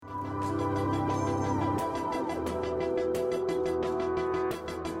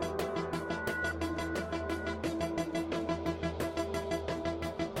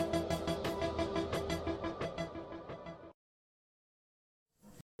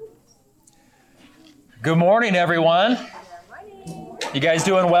Good morning, everyone. You guys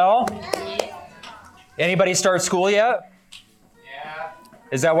doing well? Anybody start school yet? Yeah.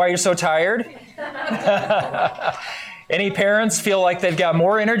 Is that why you're so tired? Any parents feel like they've got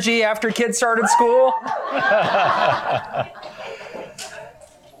more energy after kids started school?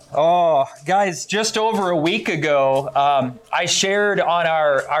 Oh, guys, just over a week ago, I shared on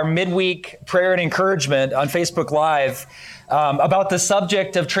our midweek prayer and encouragement on Facebook Live about the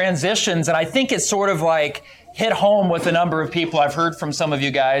subject of transitions. And I think it's sort of like hit home with a number of people. I've heard from some of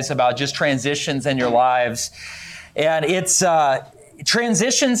you guys about just transitions in your lives. And it's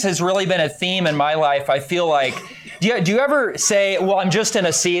transitions has really been a theme in my life. I feel like, do you ever say, well, I'm just in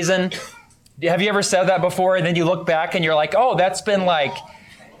a season? Have you ever said that before? And then you look back and you're like, oh, that's been like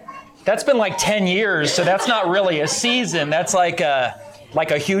 10 years. So that's not really a season. That's like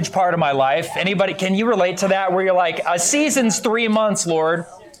a huge part of my life. Anybody, can you relate to that? Where you're like, a season's 3 months, Lord.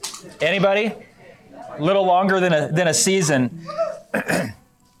 Anybody? A little longer than a season.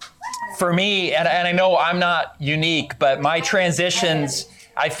 For me, and I know I'm not unique, but my transitions,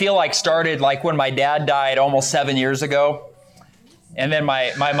 I feel like started like when my dad died almost 7 years ago. And then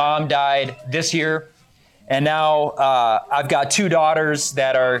my mom died this year. And now I've got two daughters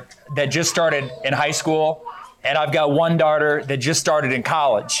that just started in high school. And I've got one daughter that just started in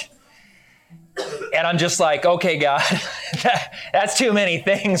college. And I'm just like, okay, God, that's too many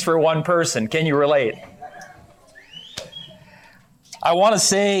things for one person. Can you relate? I want to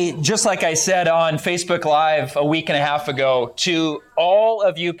say, just like I said on Facebook Live a week and a half ago, to all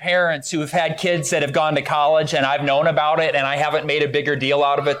of you parents who have had kids that have gone to college and I've known about it and I haven't made a bigger deal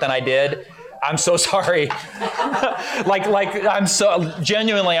out of it than I did, I'm so sorry. I'm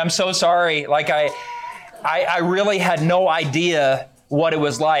so sorry. Like I really had no idea what it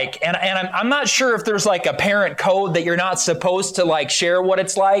was like. And I'm not sure if there's like a parent code that you're not supposed to like share what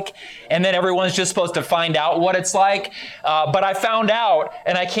it's like. And then everyone's just supposed to find out what it's like. But I found out,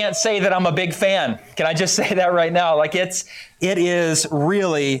 and I can't say that I'm a big fan. Can I just say that right now? Like it is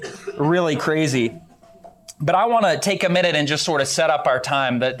really, really crazy. But I want to take a minute and just sort of set up our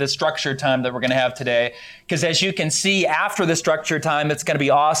time, the structured time that we're going to have today. Because as you can see, after the structured time, it's going to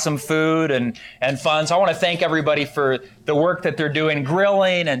be awesome food and fun. So I want to thank everybody for the work that they're doing,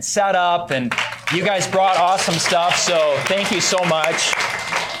 grilling and setup. And you guys brought awesome stuff. So thank you so much.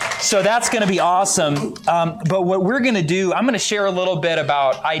 So that's going to be awesome. But what we're going to do, I'm going to share a little bit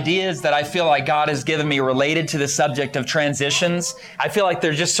about ideas that I feel like God has given me related to the subject of transitions. I feel like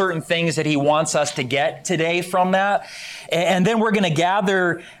there's just certain things that He wants us to get today from that. And then we're going to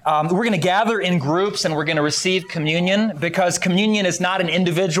gather. In groups and we're going to receive communion, because communion is not an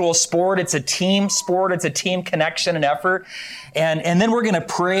individual sport. It's a team sport. It's a team connection and effort. And then we're going to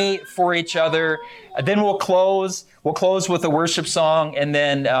pray for each other. Then we'll close. We'll close with a worship song, and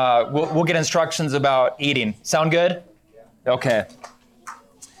then we'll get instructions about eating. Sound good? Okay.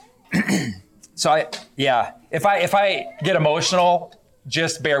 So if I get emotional,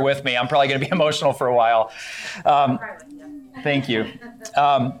 just bear with me. I'm probably going to be emotional for a while. Thank you.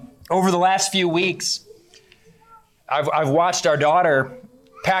 Over the last few weeks, I've watched our daughter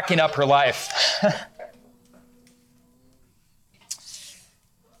packing up her life.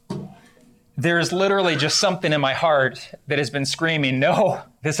 There's literally just something in my heart that has been screaming, no,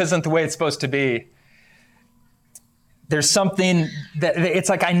 this isn't the way it's supposed to be. There's something that it's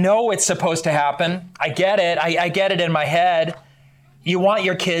like, I know it's supposed to happen. I get it. I get it in my head. You want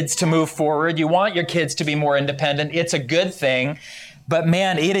your kids to move forward. You want your kids to be more independent. It's a good thing. But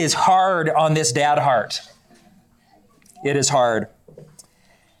man, it is hard on this dad heart. It is hard.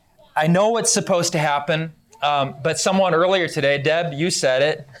 I know it's supposed to happen. But someone earlier today, Deb, you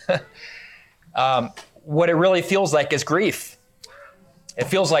said it. What it really feels like is grief. It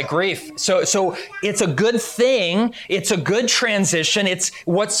feels like grief. So it's a good thing. It's a good transition. It's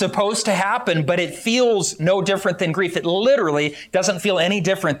what's supposed to happen, but it feels no different than grief. It literally doesn't feel any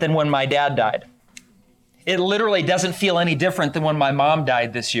different than when my dad died. It literally doesn't feel any different than when my mom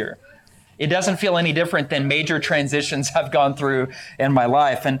died this year. It doesn't feel any different than major transitions I've gone through in my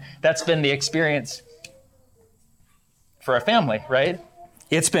life. And that's been the experience for a family, right?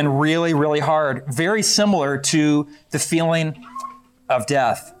 It's been really, really hard. Very similar to the feeling of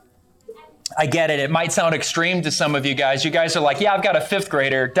death. I get it. It might sound extreme to some of you guys. You guys are like, yeah, I've got a fifth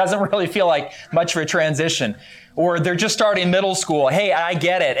grader. It doesn't really feel like much of a transition. Or they're just starting middle school. Hey, I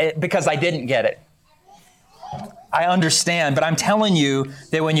get it because I didn't get it. I understand, but I'm telling you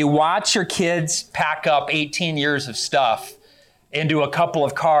that when you watch your kids pack up 18 years of stuff, into a couple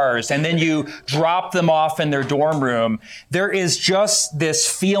of cars, and then you drop them off in their dorm room, there is just this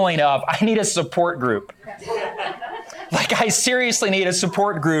feeling of, I need a support group. Like, I seriously need a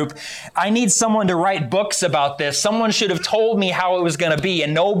support group. I need someone to write books about this. Someone should have told me how it was going to be,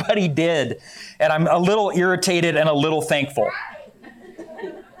 and nobody did. And I'm a little irritated and a little thankful.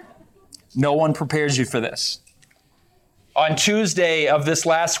 No one prepares you for this. On Tuesday of this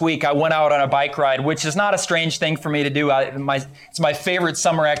last week, I went out on a bike ride, which is not a strange thing for me to do. It's my favorite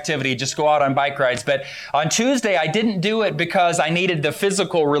summer activity, just go out on bike rides. But on Tuesday, I didn't do it because I needed the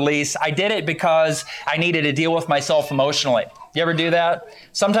physical release. I did it because I needed to deal with myself emotionally. You ever do that?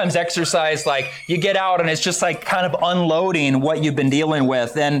 Sometimes exercise, like you get out and it's just like kind of unloading what you've been dealing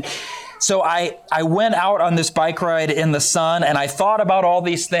with. And so I went out on this bike ride in the sun and I thought about all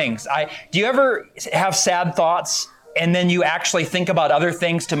these things. Do you ever have sad thoughts? And then you actually think about other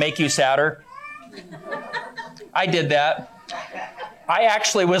things to make you sadder? I did that. I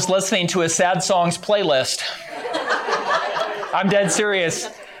actually was listening to a sad songs playlist. I'm dead serious.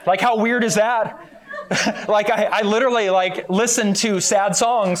 Like, how weird is that? Like, I literally listened to sad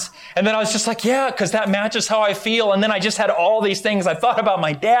songs, and then I was just like, yeah, because that matches how I feel. And then I just had all these things. I thought about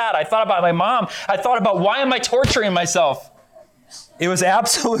my dad. I thought about my mom. I thought about, why am I torturing myself? It was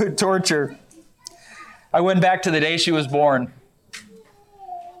absolute torture. I went back to the day she was born.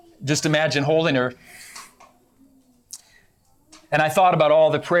 Just imagine holding her. And I thought about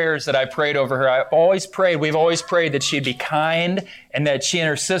all the prayers that I prayed over her. We've always prayed that she'd be kind and that she and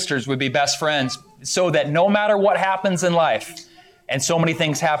her sisters would be best friends so that no matter what happens in life, and so many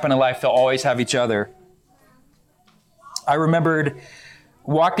things happen in life, they'll always have each other. I remembered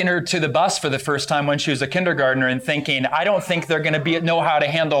walking her to the bus for the first time when she was a kindergartner and thinking, I don't think they're going to know how to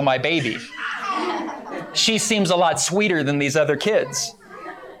handle my baby. She seems a lot sweeter than these other kids.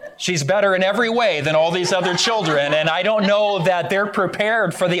 She's better in every way than all these other children, and I don't know that they're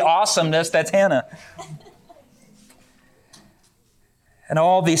prepared for the awesomeness that's Hannah. And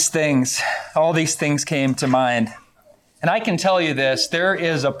all these things came to mind. And I can tell you this, there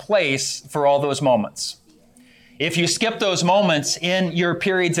is a place for all those moments. If you skip those moments in your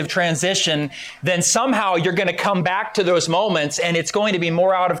periods of transition, then somehow you're going to come back to those moments and it's going to be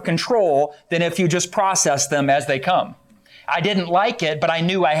more out of control than if you just process them as they come. I didn't like it, but I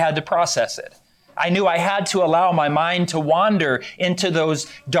knew I had to process it. I knew I had to allow my mind to wander into those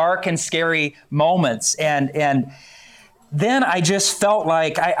dark and scary moments. And then I just felt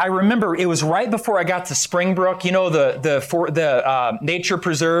like, I remember it was right before I got to Springbrook, you know, the nature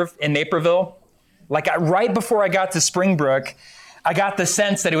preserve in Naperville. Right before I got to Springbrook, I got the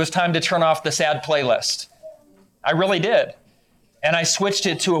sense that it was time to turn off the sad playlist. I really did. And I switched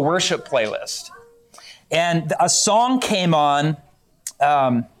it to a worship playlist. And a song came on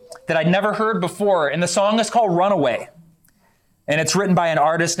that I'd never heard before. And the song is called Runaway. And it's written by an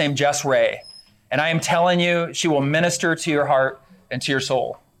artist named Jess Ray. And I am telling you, she will minister to your heart and to your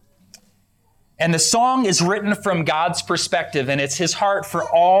soul. And the song is written from God's perspective, and it's his heart for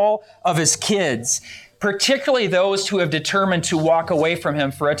all of his kids, particularly those who have determined to walk away from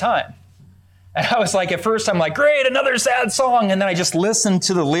him for a time. And I was like, at first, I'm like, great, another sad song. And then I just listened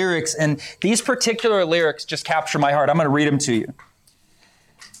to the lyrics, and these particular lyrics just capture my heart. I'm going to read them to you.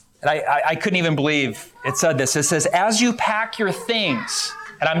 And I couldn't even believe it said this. It says, as you pack your things,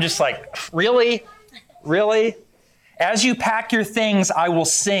 and I'm just like, really? Really? As you pack your things, I will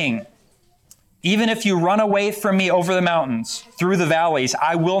sing. Even if you run away from me over the mountains, through the valleys,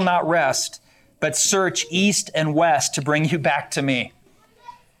 I will not rest, but search east and west to bring you back to me.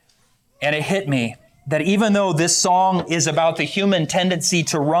 And it hit me that even though this song is about the human tendency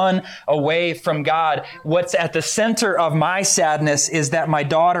to run away from God, what's at the center of my sadness is that my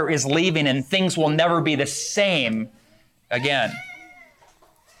daughter is leaving and things will never be the same again.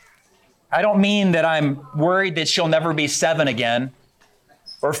 I don't mean that I'm worried that she'll never be 7 again,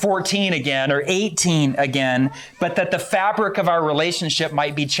 or 14 again, or 18 again, but that the fabric of our relationship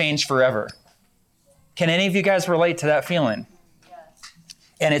might be changed forever. Can any of you guys relate to that feeling? Yes.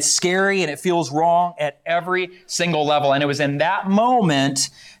 And it's scary and it feels wrong at every single level. And it was in that moment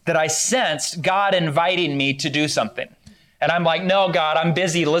that I sensed God inviting me to do something. And I'm like, no, God, I'm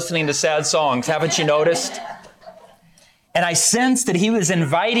busy listening to sad songs. Haven't you noticed? And I sensed that he was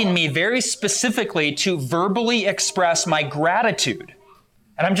inviting me very specifically to verbally express my gratitude.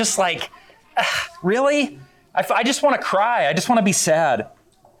 And I'm just like, really? I just want to cry. I just want to be sad.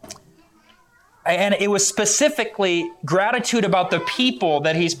 And it was specifically gratitude about the people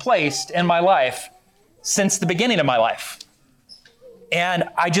that he's placed in my life since the beginning of my life. And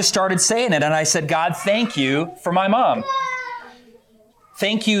I just started saying it. And I said, God, thank you for my mom.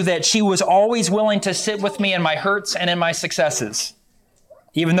 Thank you that she was always willing to sit with me in my hurts and in my successes,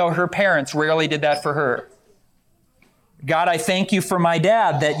 even though her parents rarely did that for her. God, I thank you for my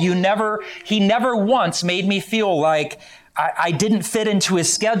dad, that he never once made me feel like I didn't fit into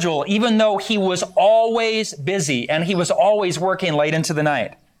his schedule, even though he was always busy and he was always working late into the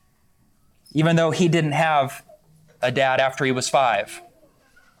night, even though he didn't have a dad after he was 5.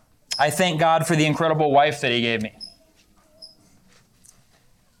 I thank God for the incredible wife that he gave me,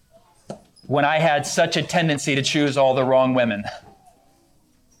 when I had such a tendency to choose all the wrong women.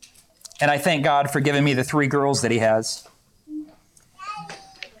 And I thank God for giving me the 3 girls that he has,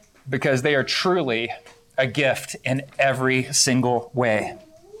 because they are truly a gift in every single way.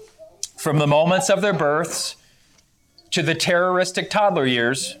 From the moments of their births to the terroristic toddler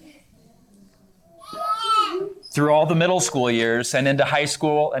years, through all the middle school years and into high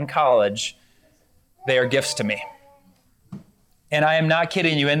school and college, they are gifts to me. And I am not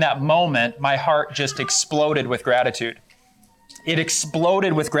kidding you, in that moment, my heart just exploded with gratitude. It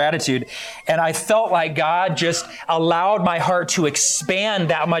exploded with gratitude. And I felt like God just allowed my heart to expand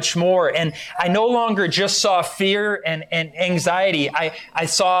that much more. And I no longer just saw fear and anxiety. I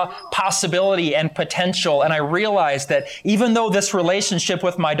saw possibility and potential. And I realized that even though this relationship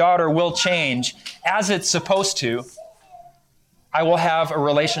with my daughter will change, as it's supposed to, I will have a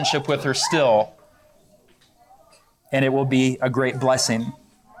relationship with her still. And it will be a great blessing.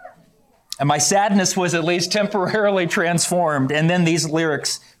 And my sadness was at least temporarily transformed. And then these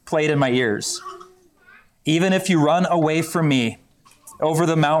lyrics played in my ears. Even if you run away from me, over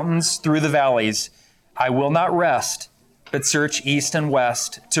the mountains, through the valleys, I will not rest, but search east and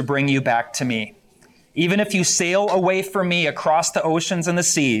west to bring you back to me. Even if you sail away from me across the oceans and the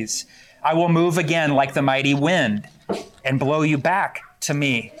seas, I will move again like the mighty wind and blow you back to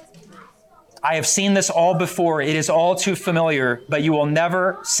me. I have seen this all before. It is all too familiar, but you will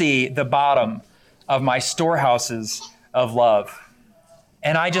never see the bottom of my storehouses of love.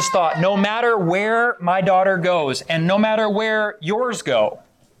 And I just thought, no matter where my daughter goes, and no matter where yours go,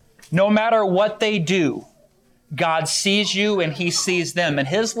 no matter what they do, God sees you and he sees them. And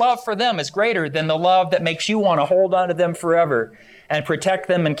his love for them is greater than the love that makes you want to hold on to them forever and protect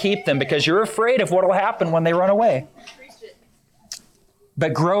them and keep them, because you're afraid of what will happen when they run away.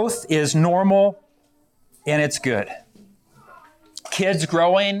 But growth is normal and it's good. Kids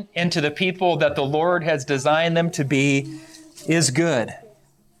growing into the people that the Lord has designed them to be is good.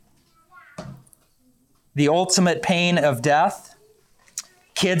 The ultimate pain of death,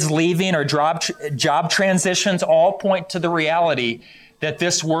 kids leaving, or job transitions all point to the reality that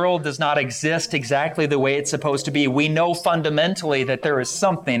this world does not exist exactly the way it's supposed to be. We know fundamentally that there is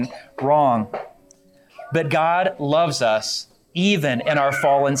something wrong. But God loves us even in our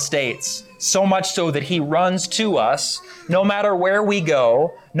fallen states, so much so that he runs to us no matter where we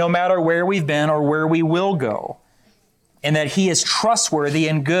go, no matter where we've been or where we will go, and that he is trustworthy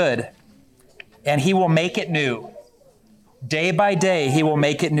and good, and he will make it new. Day by day, he will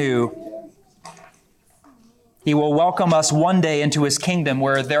make it new. He will welcome us one day into his kingdom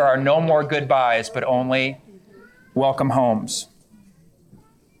where there are no more goodbyes, but only welcome homes.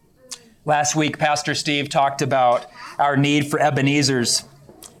 Last week, Pastor Steve talked about our need for Ebenezer's,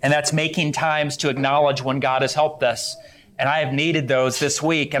 and that's making times to acknowledge when God has helped us. And I have needed those this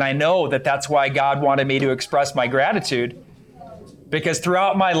week, and I know that that's why God wanted me to express my gratitude. Because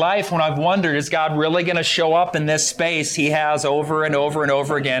throughout my life, when I've wondered, is God really going to show up in this space? He has over and over and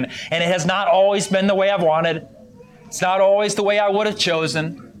over again. And it has not always been the way I've wanted. It's not always the way I would have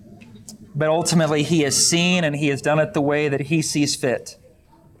chosen. But ultimately, he has seen and he has done it the way that he sees fit.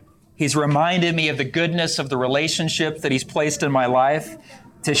 He's reminded me of the goodness of the relationship that he's placed in my life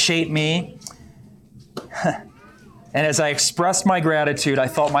to shape me. And as I expressed my gratitude, I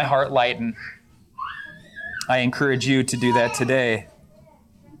felt my heart lighten. I encourage you to do that today.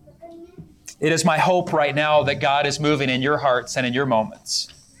 It is my hope right now that God is moving in your hearts and in your moments,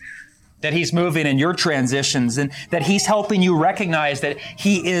 that he's moving in your transitions, and that he's helping you recognize that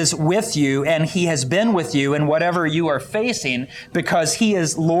he is with you and he has been with you in whatever you are facing, because he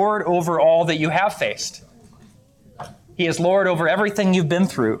is Lord over all that you have faced. He is Lord over everything you've been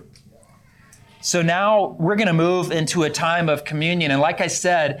through. So now we're going to move into a time of communion. And like I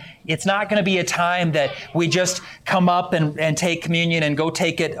said, it's not going to be a time that we just come up and take communion and go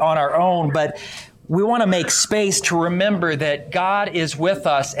take it on our own, but we want to make space to remember that God is with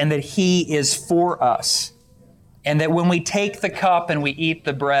us and that he is for us. And that when we take the cup and we eat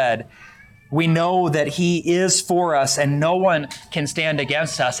the bread, we know that he is for us and no one can stand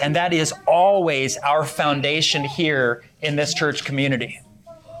against us. And that is always our foundation here in this church community.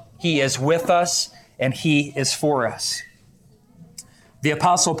 He is with us and he is for us. The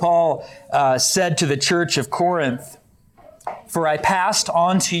Apostle Paul said to the church of Corinth, "For I passed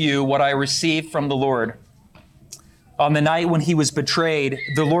on to you what I received from the Lord. On the night when he was betrayed,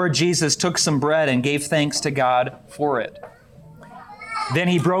 the Lord Jesus took some bread and gave thanks to God for it. Then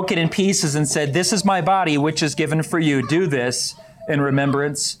he broke it in pieces and said, 'This is my body, which is given for you. Do this in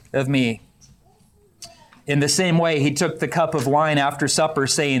remembrance of me.' In the same way, he took the cup of wine after supper,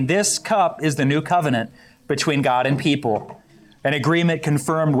 saying, 'This cup is the new covenant between God and people, an agreement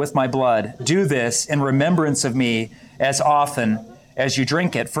confirmed with my blood. Do this in remembrance of me as often as you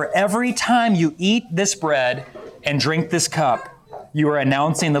drink it. For every time you eat this bread and drink this cup, you are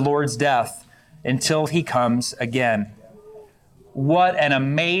announcing the Lord's death until he comes again.'" What an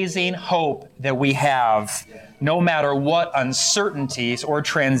amazing hope that we have, no matter what uncertainties or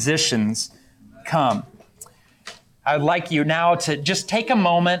transitions come. I'd like you now to just take a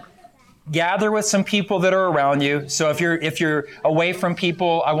moment, gather with some people that are around you. So if you're away from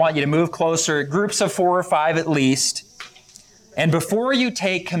people, I want you to move closer, groups of 4 or 5 at least. And before you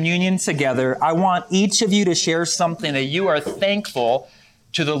take communion together, I want each of you to share something that you are thankful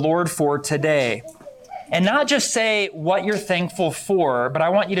to the Lord for today. And not just say what you're thankful for, but I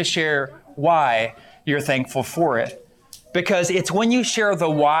want you to share why you're thankful for it. Because it's when you share the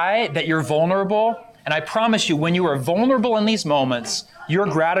why that you're vulnerable. And I promise you, when you are vulnerable in these moments, your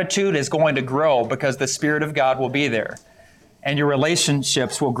gratitude is going to grow because the Spirit of God will be there. And your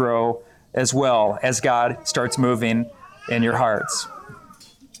relationships will grow as well as God starts moving in your hearts.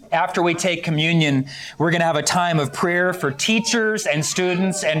 After we take communion, we're going to have a time of prayer for teachers and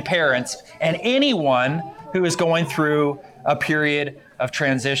students and parents and anyone who is going through a period of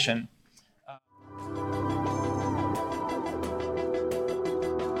transition.